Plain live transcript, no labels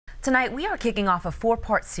Tonight, we are kicking off a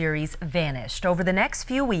four-part series, Vanished. Over the next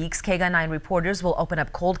few weeks, KGUN 9 reporters will open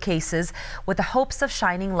up cold cases with the hopes of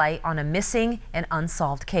shining light on a missing and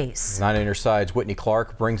unsolved case. 9 on your side's Whitney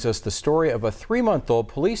Clark brings us the story of a 3-month-old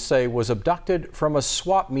police say was abducted from a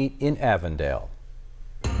swap meet in Avondale.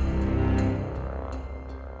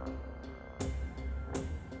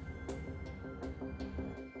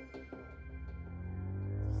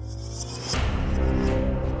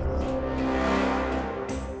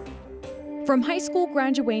 From high school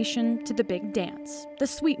graduation to the big dance, the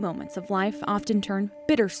sweet moments of life often turn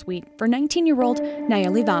bittersweet for 19-year-old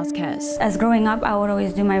Nayeli Vasquez. As growing up, I would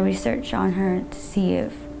always do my research on her to see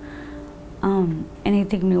if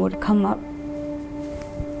anything new would come up.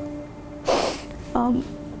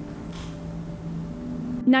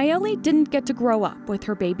 Nayeli didn't get to grow up with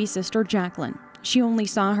her baby sister Jacqueline. She only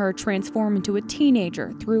saw her transform into a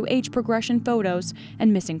teenager through age progression photos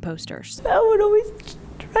and missing posters. I would always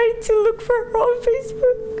try to look for her on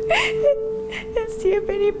Facebook and see if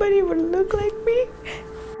anybody would look like me.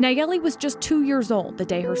 Nayeli was just 2 years old the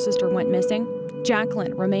day her sister went missing.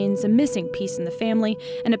 Jacqueline remains a missing piece in the family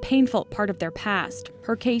and a painful part of their past.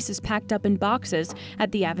 Her case is packed up in boxes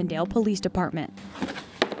at the Avondale Police Department.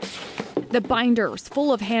 The binders,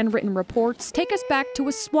 full of handwritten reports, take us back to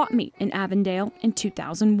a swap meet in Avondale in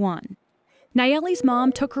 2001. Nayeli's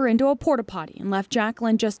mom took her into a porta potty and left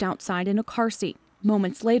Jacqueline just outside in a car seat.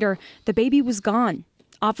 Moments later, the baby was gone.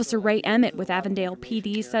 Officer Ray Emmett with Avondale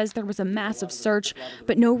PD says there was a massive search,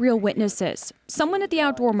 but no real witnesses. Someone at the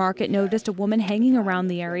outdoor market noticed a woman hanging around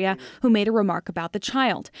the area who made a remark about the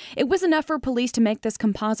child. It was enough for police to make this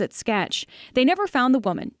composite sketch. They never found the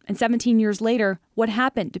woman, and 17 years later, what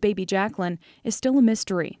happened to baby Jacqueline is still a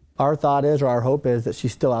mystery. Our thought is, or our hope is, that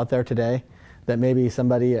she's still out there today, that maybe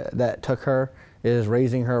somebody that took her is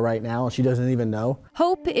raising her right now and she doesn't even know.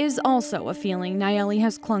 Hope is also a feeling Nayeli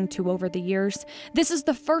has clung to over the years. This is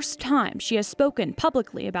the first time she has spoken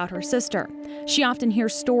publicly about her sister. She often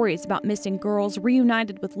hears stories about missing girls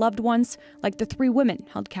reunited with loved ones, like the 3 women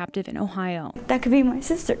held captive in Ohio. That could be my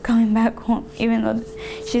sister coming back home, even though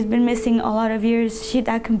she's been missing a lot of years.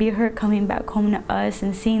 That can be her coming back home to us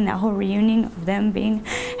and seeing that whole reunion of them being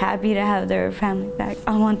happy to have their family back.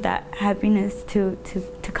 I want that happiness to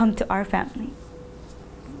come to our family.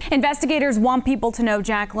 Investigators want people to know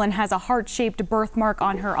Jacqueline has a heart-shaped birthmark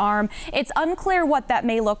on her arm. It's unclear what that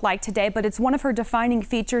may look like today, but it's one of her defining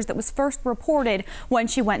features that was first reported when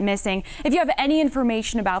she went missing. If you have any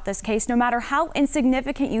information about this case, no matter how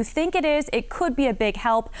insignificant you think it is, it could be a big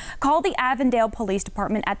help. Call the Avondale Police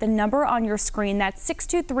Department at the number on your screen. That's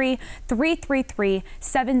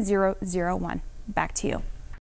 623-333-7001. Back to you.